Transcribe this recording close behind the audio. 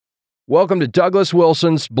Welcome to Douglas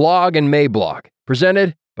Wilson's Blog and Mablog,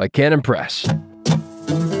 presented by Canon Press.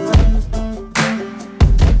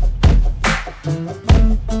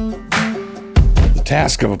 The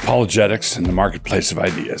Task of Apologetics in the Marketplace of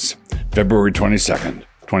Ideas, February 22nd,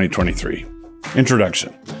 2023.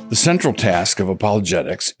 Introduction. The central task of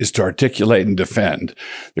apologetics is to articulate and defend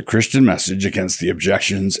the Christian message against the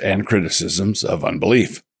objections and criticisms of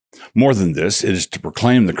unbelief. More than this, it is to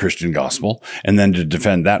proclaim the Christian gospel and then to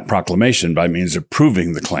defend that proclamation by means of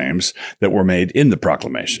proving the claims that were made in the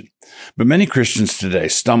proclamation. But many Christians today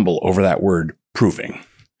stumble over that word, proving.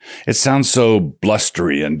 It sounds so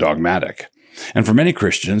blustery and dogmatic. And for many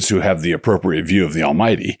Christians who have the appropriate view of the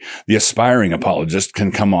Almighty, the aspiring apologist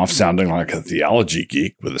can come off sounding like a theology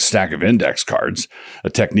geek with a stack of index cards, a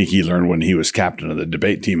technique he learned when he was captain of the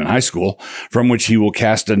debate team in high school, from which he will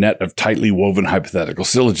cast a net of tightly woven hypothetical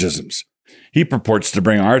syllogisms. He purports to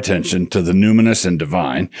bring our attention to the numinous and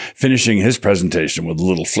divine, finishing his presentation with a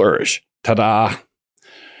little flourish. Ta-da!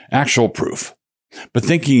 Actual proof. But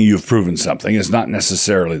thinking you've proven something is not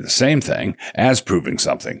necessarily the same thing as proving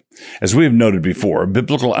something. As we have noted before,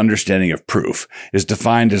 biblical understanding of proof is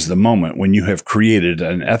defined as the moment when you have created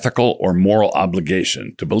an ethical or moral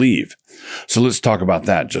obligation to believe. So let's talk about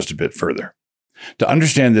that just a bit further. To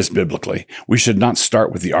understand this biblically, we should not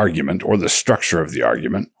start with the argument or the structure of the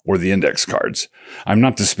argument or the index cards. I'm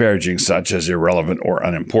not disparaging such as irrelevant or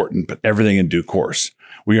unimportant, but everything in due course.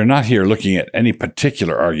 We are not here looking at any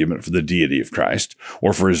particular argument for the deity of Christ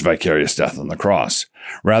or for his vicarious death on the cross.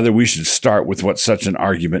 Rather, we should start with what such an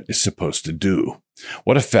argument is supposed to do.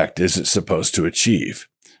 What effect is it supposed to achieve?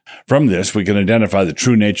 From this, we can identify the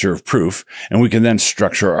true nature of proof, and we can then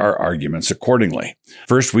structure our arguments accordingly.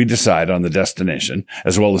 First, we decide on the destination,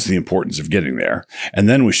 as well as the importance of getting there, and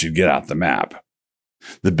then we should get out the map.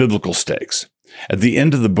 The biblical stakes. At the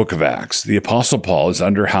end of the book of Acts, the Apostle Paul is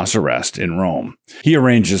under house arrest in Rome. He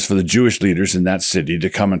arranges for the Jewish leaders in that city to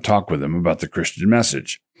come and talk with him about the Christian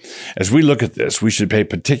message. As we look at this, we should pay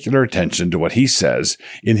particular attention to what he says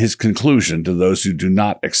in his conclusion to those who do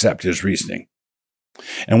not accept his reasoning.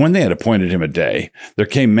 And when they had appointed him a day, there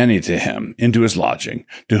came many to him into his lodging,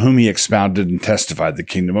 to whom he expounded and testified the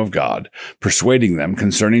kingdom of God, persuading them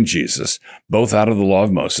concerning Jesus, both out of the law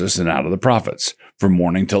of Moses and out of the prophets, from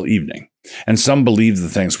morning till evening. And some believed the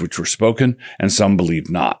things which were spoken, and some believed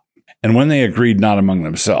not. And when they agreed not among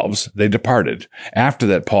themselves, they departed, after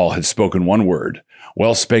that Paul had spoken one word.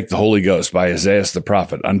 Well spake the Holy Ghost by Isaiah the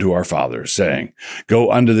prophet unto our fathers, saying,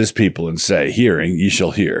 Go unto this people and say, Hearing ye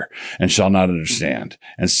shall hear, and shall not understand,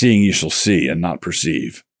 and seeing ye shall see, and not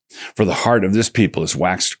perceive. For the heart of this people is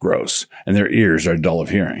waxed gross, and their ears are dull of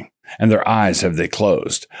hearing. And their eyes have they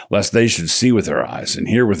closed, lest they should see with their eyes, and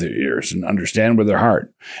hear with their ears, and understand with their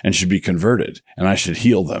heart, and should be converted, and I should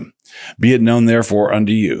heal them. Be it known therefore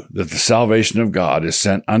unto you, that the salvation of God is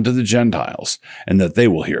sent unto the Gentiles, and that they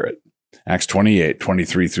will hear it. Acts 28,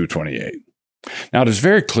 23 through 28. Now, it is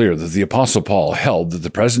very clear that the Apostle Paul held that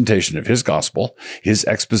the presentation of his gospel, his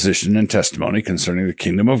exposition and testimony concerning the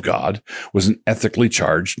kingdom of God, was an ethically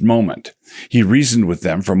charged moment. He reasoned with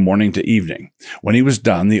them from morning to evening. When he was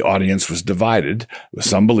done, the audience was divided, with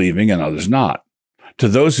some believing and others not. To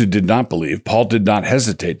those who did not believe, Paul did not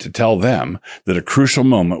hesitate to tell them that a crucial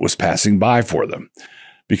moment was passing by for them.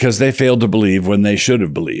 Because they failed to believe when they should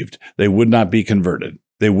have believed, they would not be converted.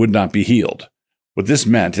 They would not be healed. What this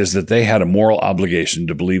meant is that they had a moral obligation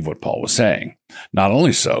to believe what Paul was saying. Not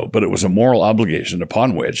only so, but it was a moral obligation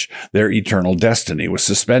upon which their eternal destiny was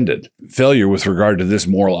suspended. Failure with regard to this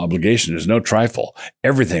moral obligation is no trifle.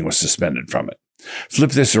 Everything was suspended from it.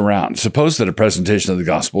 Flip this around. Suppose that a presentation of the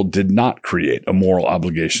gospel did not create a moral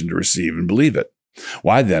obligation to receive and believe it.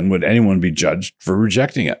 Why then would anyone be judged for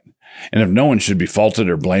rejecting it? And if no one should be faulted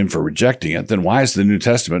or blamed for rejecting it, then why is the New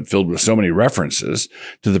Testament filled with so many references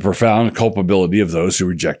to the profound culpability of those who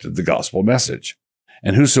rejected the gospel message?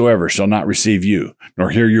 And whosoever shall not receive you, nor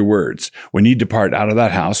hear your words, when ye depart out of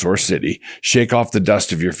that house or city, shake off the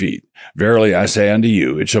dust of your feet. Verily I say unto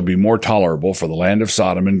you, it shall be more tolerable for the land of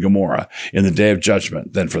Sodom and Gomorrah in the day of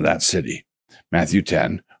judgment than for that city. Matthew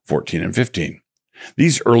 10, 14 and 15.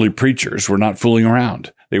 These early preachers were not fooling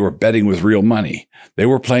around. They were betting with real money. They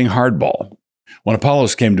were playing hardball. When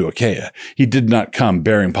Apollos came to Achaia, he did not come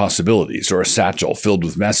bearing possibilities or a satchel filled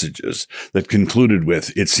with messages that concluded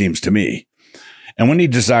with, it seems to me. And when he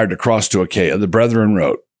desired to cross to Achaia, the brethren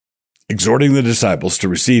wrote, exhorting the disciples to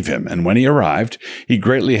receive him. And when he arrived, he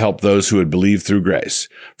greatly helped those who had believed through grace,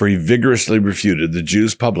 for he vigorously refuted the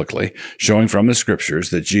Jews publicly, showing from the scriptures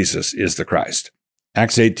that Jesus is the Christ.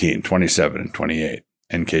 Acts 18, 27 and 28,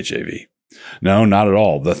 NKJV. No, not at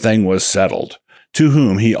all. The thing was settled. to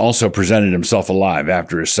whom he also presented himself alive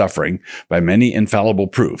after his suffering by many infallible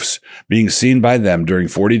proofs, being seen by them during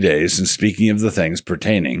 40 days and speaking of the things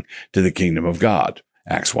pertaining to the kingdom of God.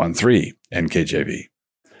 Acts 1:3, NKJV.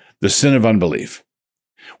 The sin of unbelief.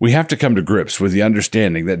 We have to come to grips with the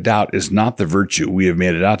understanding that doubt is not the virtue we have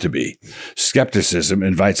made it out to be. Skepticism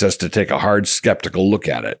invites us to take a hard, skeptical look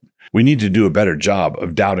at it. We need to do a better job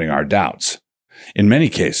of doubting our doubts. In many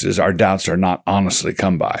cases, our doubts are not honestly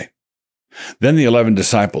come by. Then the 11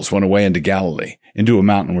 disciples went away into Galilee, into a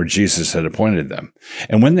mountain where Jesus had appointed them.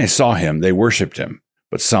 And when they saw him, they worshipped him,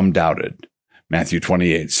 but some doubted. Matthew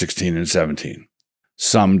 28:16 and 17.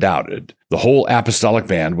 Some doubted. The whole apostolic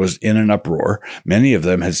band was in an uproar. Many of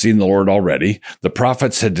them had seen the Lord already. The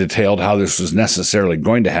prophets had detailed how this was necessarily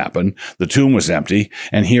going to happen. The tomb was empty,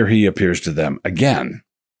 and here he appears to them again.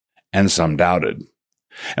 And some doubted.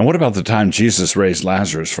 And what about the time Jesus raised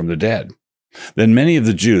Lazarus from the dead? Then many of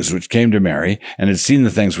the Jews which came to Mary and had seen the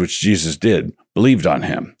things which Jesus did believed on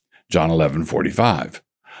him. John 11:45.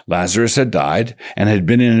 Lazarus had died and had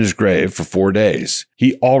been in his grave for 4 days.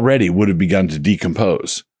 He already would have begun to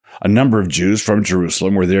decompose. A number of Jews from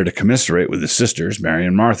Jerusalem were there to commiserate with his sisters, Mary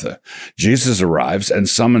and Martha. Jesus arrives and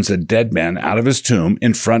summons a dead man out of his tomb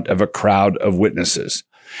in front of a crowd of witnesses.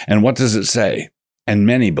 And what does it say? And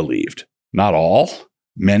many believed. Not all.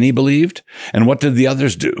 Many believed. And what did the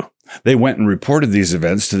others do? They went and reported these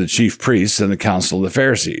events to the chief priests and the council of the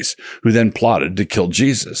Pharisees, who then plotted to kill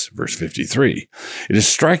Jesus. Verse 53. It is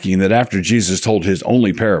striking that after Jesus told his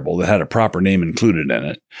only parable that had a proper name included in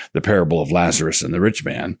it, the parable of Lazarus and the rich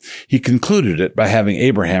man, he concluded it by having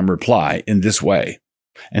Abraham reply in this way.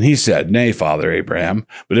 And he said, Nay, Father Abraham,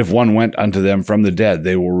 but if one went unto them from the dead,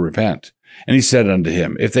 they will repent. And he said unto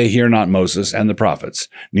him, If they hear not Moses and the prophets,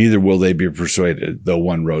 neither will they be persuaded, though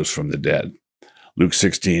one rose from the dead. Luke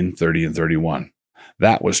 16:30 and 31.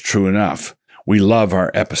 That was true enough. We love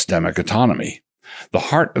our epistemic autonomy. The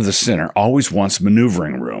heart of the sinner always wants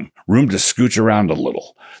maneuvering room to scooch around a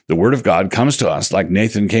little. The word of God comes to us like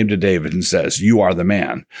Nathan came to David and says, You are the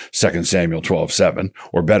man, 2 Samuel 12:7,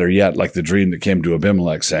 or better yet, like the dream that came to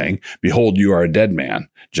Abimelech saying, Behold, you are a dead man,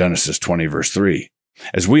 Genesis 20, verse 3.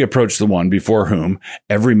 As we approach the one before whom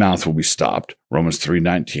every mouth will be stopped, Romans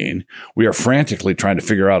 3:19, we are frantically trying to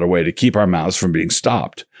figure out a way to keep our mouths from being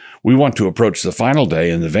stopped. We want to approach the final day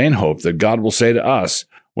in the vain hope that God will say to us,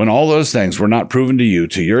 When all those things were not proven to you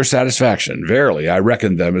to your satisfaction, verily I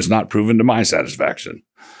reckon them as not proven to my satisfaction.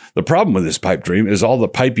 The problem with this pipe dream is all the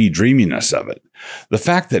pipey dreaminess of it. The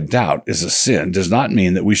fact that doubt is a sin does not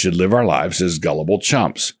mean that we should live our lives as gullible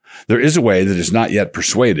chumps. There is a way that is not yet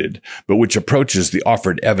persuaded, but which approaches the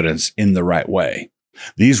offered evidence in the right way.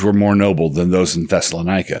 These were more noble than those in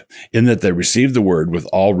Thessalonica, in that they received the word with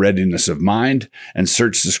all readiness of mind and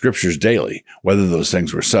searched the scriptures daily, whether those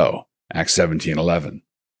things were so. Acts 17:11.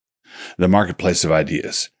 The marketplace of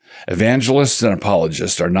ideas. Evangelists and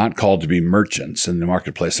apologists are not called to be merchants in the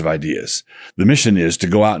marketplace of ideas. The mission is to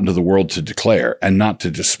go out into the world to declare and not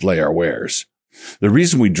to display our wares. The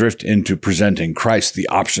reason we drift into presenting Christ the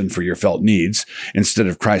option for your felt needs instead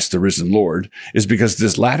of Christ the risen Lord is because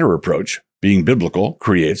this latter approach, being biblical,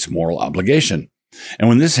 creates moral obligation. And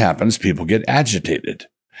when this happens, people get agitated.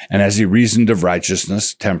 And as he reasoned of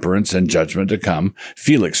righteousness, temperance, and judgment to come,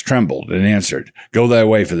 Felix trembled and answered, Go thy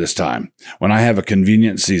way for this time. When I have a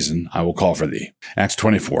convenient season, I will call for thee. Acts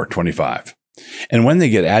 24:25. And when they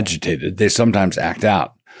get agitated, they sometimes act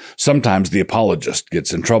out. Sometimes the apologist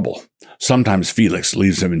gets in trouble. Sometimes Felix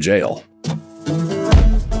leaves him in jail.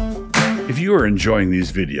 If you are enjoying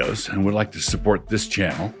these videos and would like to support this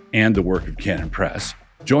channel and the work of Canon Press,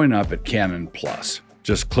 join up at Canon Plus.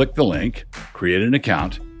 Just click the link, create an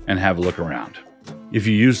account, and have a look around. If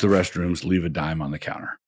you use the restrooms, leave a dime on the counter.